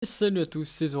Salut à tous,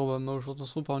 c'est Zorocast. Aujourd'hui on se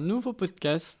retrouve pour un nouveau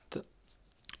podcast,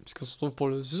 puisqu'on se retrouve pour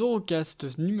le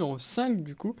Zorocast numéro 5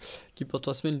 du coup, qui porte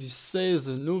la semaine du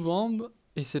 16 novembre.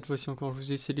 Et cette fois-ci encore, je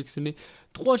vous ai sélectionné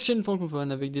 3 chaînes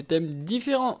francophones avec des thèmes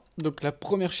différents. Donc la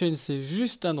première chaîne, c'est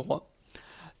Juste un droit.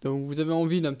 Donc vous avez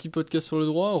envie d'un petit podcast sur le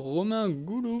droit, Romain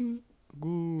Goulom,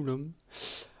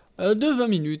 de 20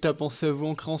 minutes à penser à vous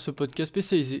en créant ce podcast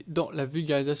spécialisé dans la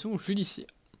vulgarisation judiciaire.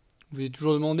 Vous vous êtes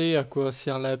toujours demandé à quoi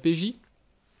sert la APJ,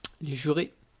 les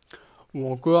jurés,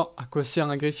 ou encore à quoi sert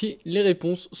un greffier. Les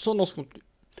réponses sont dans ce contenu.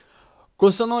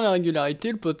 Concernant la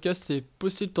régularité, le podcast est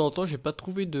posté de temps en temps. J'ai pas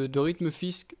trouvé de rythme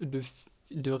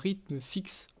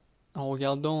fixe en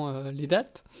regardant les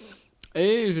dates,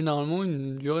 et généralement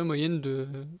une durée moyenne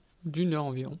d'une heure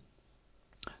environ.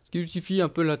 Ce qui justifie un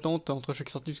peu l'attente entre chaque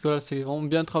sortie, parce que là c'est vraiment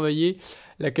bien travaillé.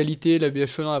 La qualité, la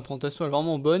BHE dans la présentation elle est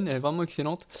vraiment bonne, elle est vraiment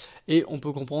excellente, et on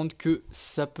peut comprendre que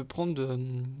ça peut prendre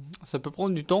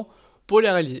du temps pour les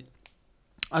réaliser.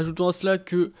 Ajoutons à cela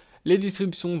que les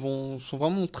descriptions sont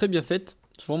vraiment très bien faites,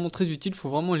 sont vraiment très utiles, il faut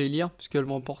vraiment les lire, puisqu'elles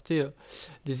vont apporter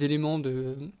des éléments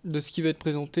de ce qui va être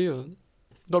présenté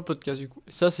dans le podcast du coup.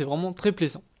 Et ça c'est vraiment très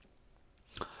plaisant.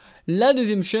 La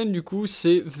deuxième chaîne du coup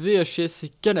c'est VHS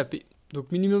et Canapé. Donc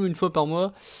minimum une fois par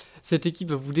mois, cette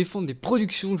équipe va vous défendre des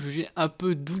productions jugées un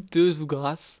peu douteuses ou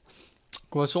grasses,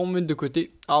 qu'on va sûrement mettre de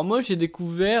côté. Alors moi j'ai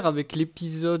découvert avec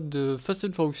l'épisode de Fast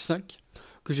and Furious 5,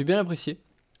 que j'ai bien apprécié.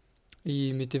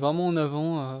 Il mettait vraiment en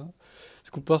avant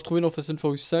ce qu'on peut retrouver dans Fast and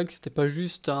Furious 5. C'était pas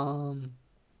juste un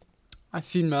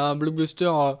film, un blockbuster,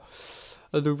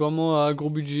 donc vraiment à gros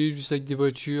budget, juste avec des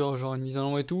voitures, genre une mise en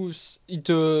avant et tout. Ils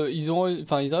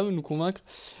arrivent à nous convaincre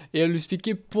et à nous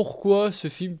expliquer pourquoi ce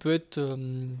film peut être,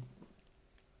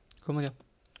 comment dire,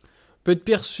 peut être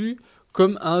perçu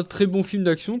comme un très bon film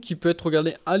d'action qui peut être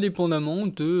regardé indépendamment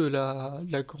de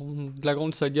la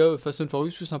grande saga Fast and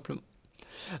Furious tout simplement.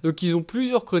 Donc ils ont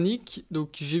plusieurs chroniques,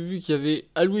 donc j'ai vu qu'il y avait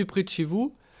Alloué près de chez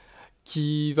vous,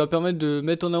 qui va permettre de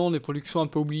mettre en avant des productions un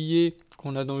peu oubliées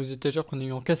qu'on a dans les étagères, qu'on a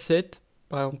eu en cassette.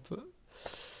 Par exemple,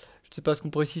 je sais pas ce qu'on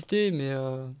pourrait citer, mais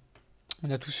on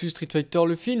a tous vu Street Fighter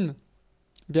le film,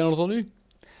 bien entendu.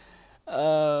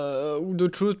 Ou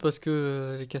d'autres choses, parce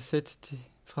que les cassettes c'était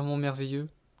vraiment merveilleux.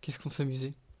 Qu'est-ce qu'on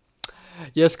s'amusait.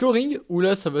 Il y a Scoring, où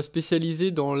là ça va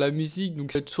spécialiser dans la musique,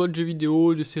 donc ça va être soit de jeux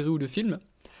vidéo, de séries ou de films.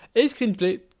 Et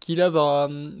Screenplay, qui là va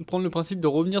prendre le principe de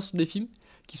revenir sur des films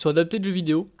qui sont adaptés de jeux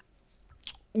vidéo,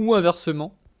 ou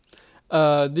inversement,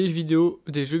 des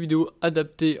jeux vidéo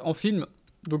adaptés en film.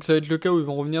 Donc ça va être le cas où ils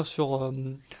vont revenir sur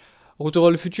Retour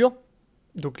vers le futur,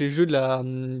 donc les jeux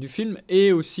du film,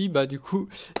 et aussi du coup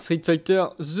Street Fighter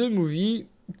The Movie,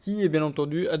 qui est bien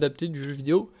entendu adapté du jeu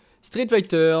vidéo Street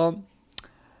Fighter.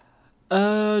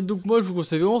 Donc moi je vous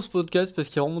conseille vraiment ce podcast parce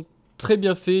qu'il est vraiment très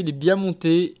bien fait, il est bien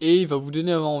monté et il va vous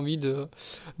donner avoir envie de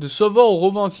soit voir ou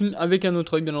revoir un film avec un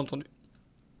autre œil bien entendu.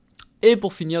 Et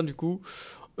pour finir du coup,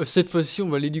 cette fois-ci on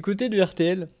va aller du côté de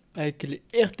RTL avec les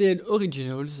RTL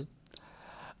Originals,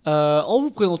 en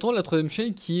vous présentant la troisième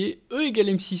chaîne qui est E égale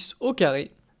M6 au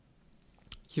carré,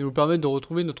 qui va vous permettre de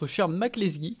retrouver notre cher Mac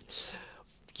Lesguy,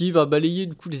 qui va balayer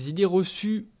du coup les idées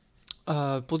reçues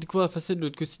pour découvrir la facette de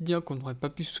notre quotidien qu'on n'aurait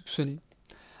pas pu soupçonner.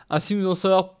 Ainsi nous en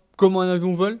savoir comment un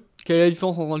avion vole, quelle est la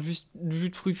différence entre du jus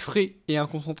de fruits frais et un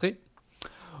concentré,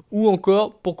 ou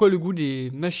encore pourquoi le goût des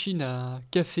machines à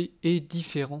café est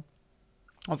différent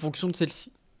en fonction de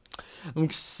celle-ci.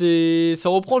 Donc ça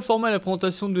reprend le format de la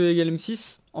présentation de Egal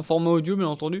M6, en format audio bien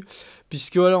entendu,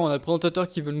 puisque voilà, on a le présentateur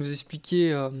qui veut nous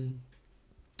expliquer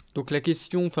donc la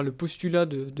question, enfin le postulat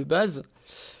de base,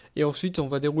 et ensuite on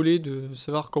va dérouler de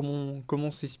savoir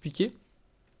comment s'expliquer.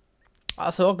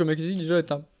 À savoir que Maxi déjà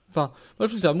est un... Enfin, moi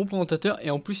je trouve que c'est un bon présentateur, et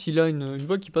en plus il a une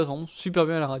voix qui passe vraiment super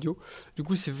bien à la radio, du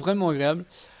coup c'est vraiment agréable.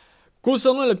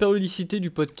 Concernant la périodicité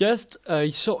du podcast,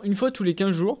 il sort une fois tous les 15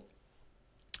 jours,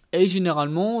 et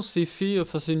généralement c'est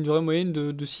une durée moyenne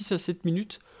de 6 à 7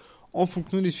 minutes, en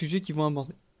fonction des sujets qu'ils vont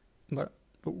aborder. Voilà.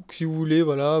 Donc si vous voulez,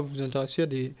 voilà, vous intéresser à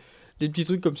des petits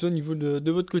trucs comme ça au niveau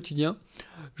de votre quotidien,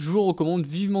 je vous recommande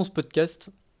vivement ce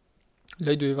podcast.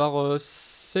 Là, il doit y avoir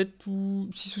 6 ou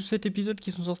 7 épisodes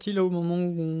qui sont sortis là au moment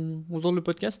où on tourne le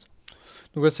podcast.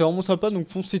 Donc c'est vraiment sympa, donc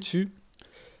foncez dessus.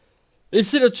 Et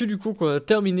c'est là-dessus du coup qu'on va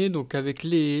terminer donc avec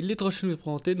les 3 chaînes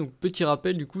présentées. Donc petit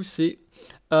rappel du coup c'est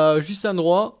Juste un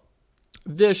droit,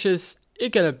 VHS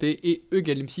et Canapé et E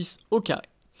égale M6 au carré.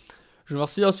 Je vous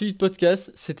remercie d'avoir suivi le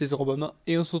podcast, c'était Zorobama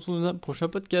et on se retrouve dans un prochain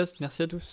podcast. Merci à tous.